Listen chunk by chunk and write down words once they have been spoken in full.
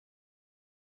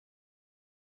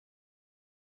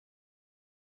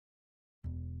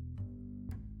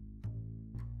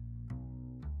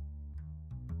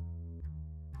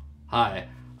Hi,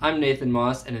 I'm Nathan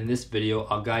Moss, and in this video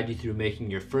I'll guide you through making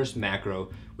your first macro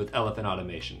with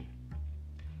ElephantAutomation.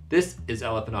 This is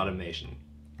ElephantAutomation.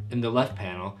 In the left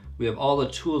panel, we have all the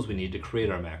tools we need to create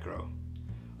our macro.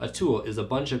 A tool is a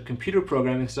bunch of computer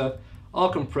programming stuff all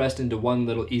compressed into one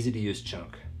little easy-to-use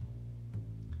chunk.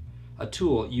 A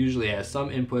tool usually has some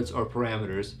inputs or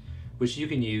parameters which you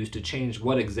can use to change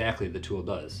what exactly the tool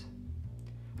does.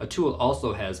 A tool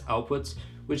also has outputs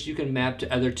which you can map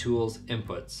to other tools'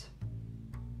 inputs.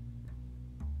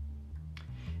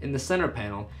 In the center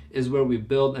panel is where we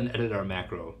build and edit our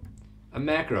macro. A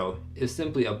macro is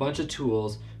simply a bunch of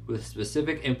tools with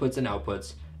specific inputs and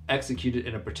outputs executed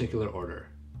in a particular order.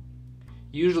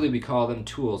 Usually we call them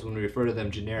tools when we refer to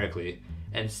them generically,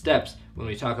 and steps when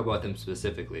we talk about them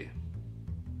specifically.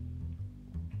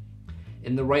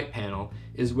 In the right panel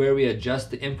is where we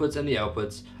adjust the inputs and the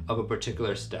outputs of a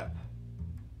particular step.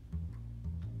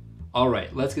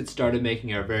 Alright, let's get started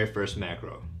making our very first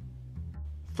macro.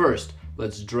 First,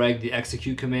 let's drag the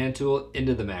execute command tool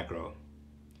into the macro.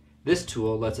 This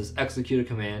tool lets us execute a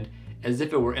command as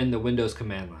if it were in the Windows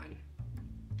command line.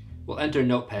 We'll enter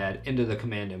Notepad into the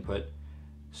command input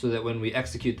so that when we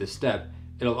execute this step,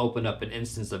 it'll open up an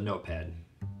instance of Notepad.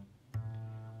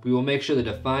 We will make sure the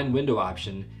define window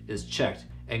option is checked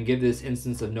and give this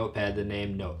instance of Notepad the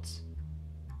name Notes.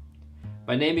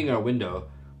 By naming our window,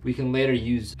 we can later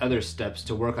use other steps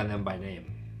to work on them by name.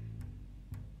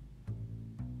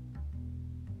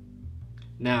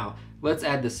 Now, let's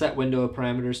add the Set Window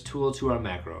Parameters tool to our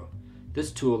macro.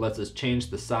 This tool lets us change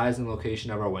the size and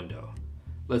location of our window.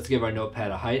 Let's give our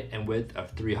notepad a height and width of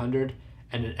 300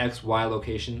 and an XY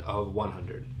location of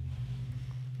 100.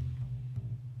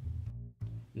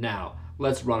 Now,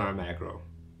 let's run our macro.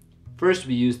 First,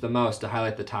 we use the mouse to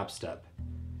highlight the top step.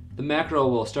 The macro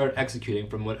will start executing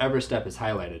from whatever step is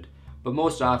highlighted, but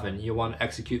most often you'll want to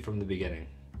execute from the beginning.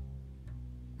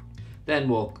 Then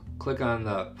we'll click on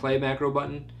the Play Macro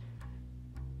button.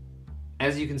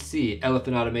 As you can see,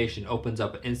 ElephantAutomation opens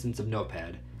up an instance of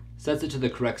Notepad, sets it to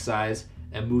the correct size,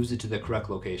 and moves it to the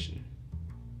correct location.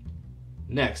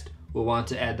 Next, we'll want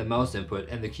to add the mouse input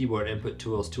and the keyboard input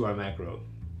tools to our macro.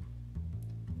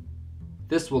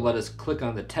 This will let us click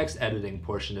on the text editing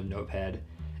portion of Notepad,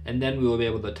 and then we will be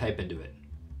able to type into it.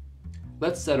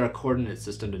 Let's set our coordinate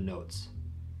system to notes.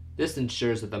 This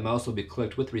ensures that the mouse will be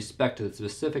clicked with respect to the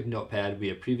specific notepad we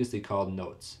have previously called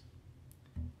notes.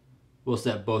 We'll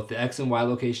set both the X and Y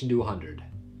location to 100.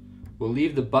 We'll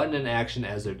leave the button and action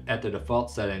at their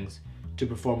default settings to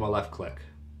perform a left click.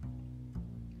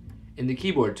 In the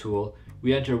keyboard tool,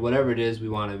 we enter whatever it is we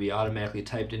want to be automatically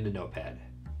typed into Notepad.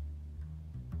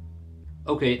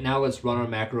 Okay, now let's run our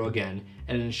macro again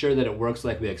and ensure that it works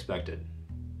like we expected.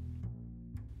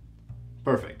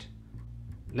 Perfect.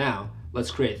 Now,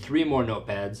 let's create 3 more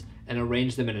notepads and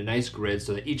arrange them in a nice grid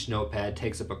so that each notepad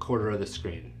takes up a quarter of the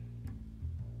screen.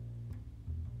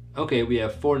 Okay, we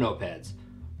have 4 notepads,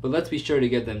 but let's be sure to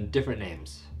give them different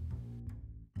names.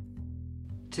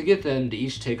 To get them to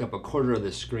each take up a quarter of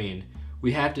the screen,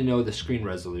 we have to know the screen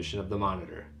resolution of the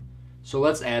monitor. So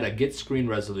let's add a Get Screen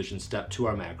Resolution step to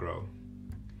our macro.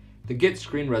 The Get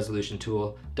Screen Resolution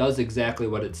tool does exactly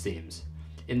what it seems,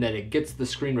 in that it gets the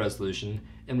screen resolution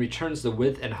and returns the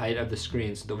width and height of the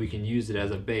screen so that we can use it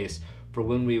as a base for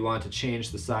when we want to change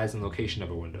the size and location of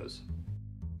our windows.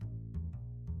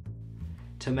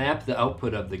 To map the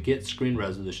output of the Get Screen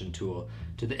Resolution tool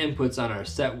to the inputs on our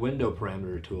Set Window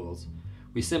Parameter tools,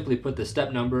 we simply put the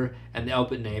step number and the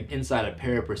output name inside a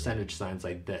pair of percentage signs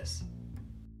like this.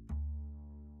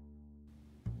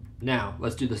 Now,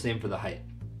 let's do the same for the height.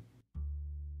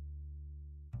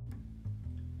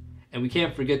 And we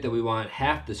can't forget that we want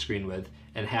half the screen width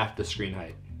and half the screen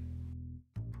height.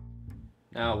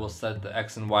 Now we'll set the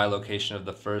X and Y location of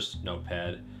the first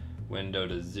notepad window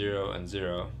to 0 and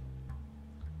 0.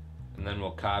 And then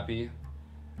we'll copy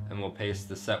and we'll paste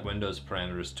the Set Windows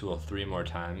Parameters tool 3 more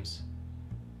times,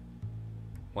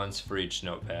 once for each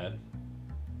notepad.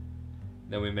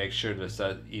 Then we make sure to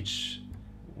set each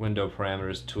window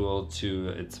parameters tool to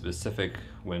its specific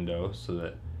window so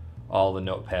that all the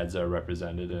notepads are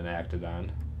represented and acted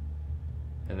on.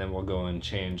 And then we'll go and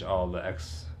change all the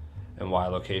X and Y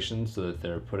locations so that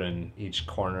they're put in each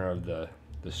corner of the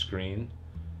screen.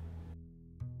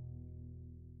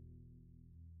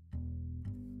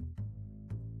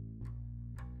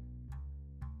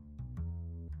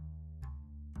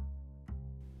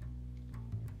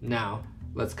 Now,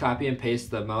 let's copy and paste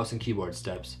the mouse and keyboard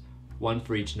steps, one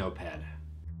for each notepad.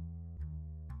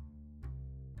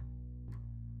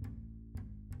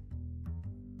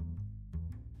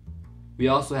 We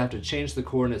also have to change the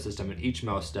coordinate system in each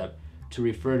mouse step to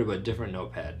refer to a different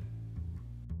notepad.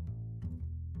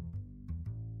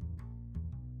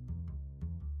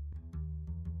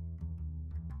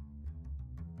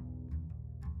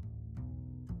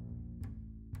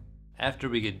 After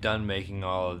we get done making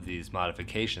all of these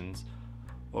modifications,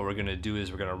 what we're going to do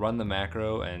is we're going to run the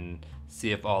macro and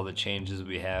see if all the changes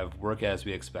we have work as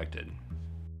we expected.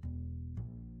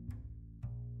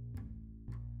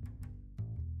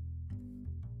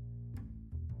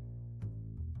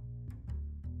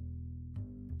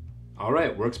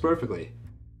 Alright, works perfectly.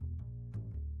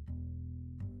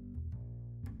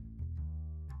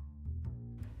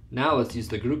 Now let's use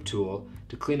the group tool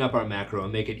to clean up our macro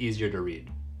and make it easier to read.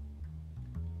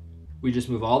 We just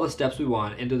move all the steps we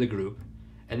want into the group,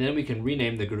 and then we can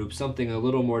rename the group something a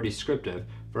little more descriptive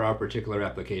for our particular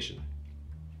application.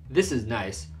 This is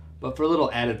nice, but for a little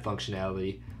added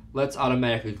functionality, let's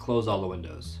automatically close all the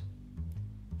windows.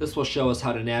 This will show us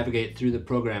how to navigate through the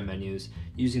program menus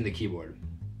using the keyboard.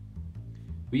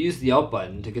 We use the Alt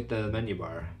button to get the menu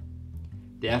bar,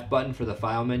 the F button for the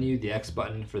file menu, the X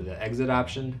button for the exit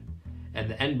option, and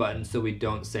the N button so we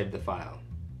don't save the file.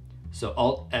 So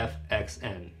Alt F X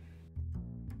N.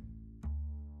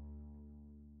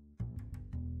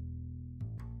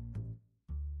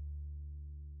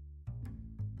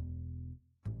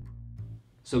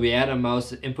 So we add a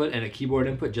mouse input and a keyboard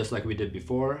input just like we did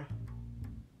before.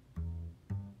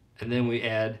 And then we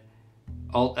add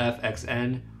Alt F X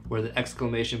N where the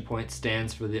exclamation point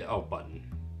stands for the Alt button.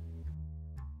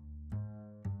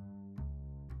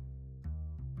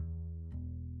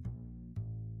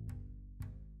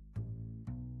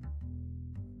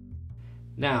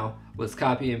 Now, let's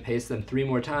copy and paste them 3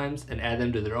 more times and add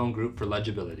them to their own group for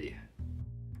legibility.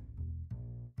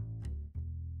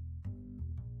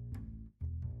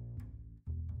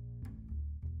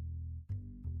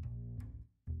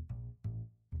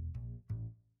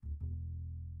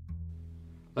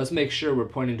 Let's make sure we're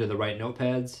pointing to the right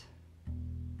notepads.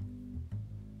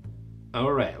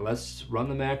 Alright, let's run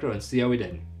the macro and see how we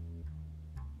did.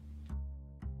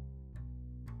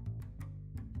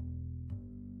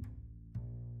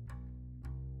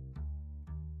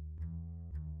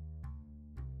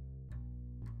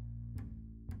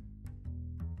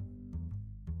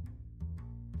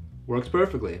 Works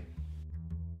perfectly.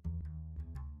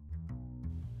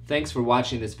 Thanks for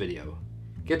watching this video.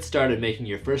 Get started making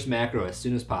your first macro as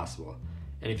soon as possible.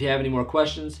 And if you have any more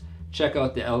questions, check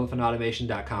out the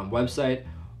ElephantAutomation.com website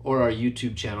or our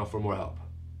YouTube channel for more help.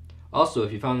 Also,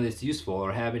 if you found this useful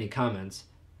or have any comments,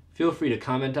 feel free to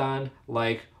comment on,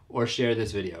 like, or share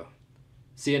this video.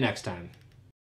 See you next time.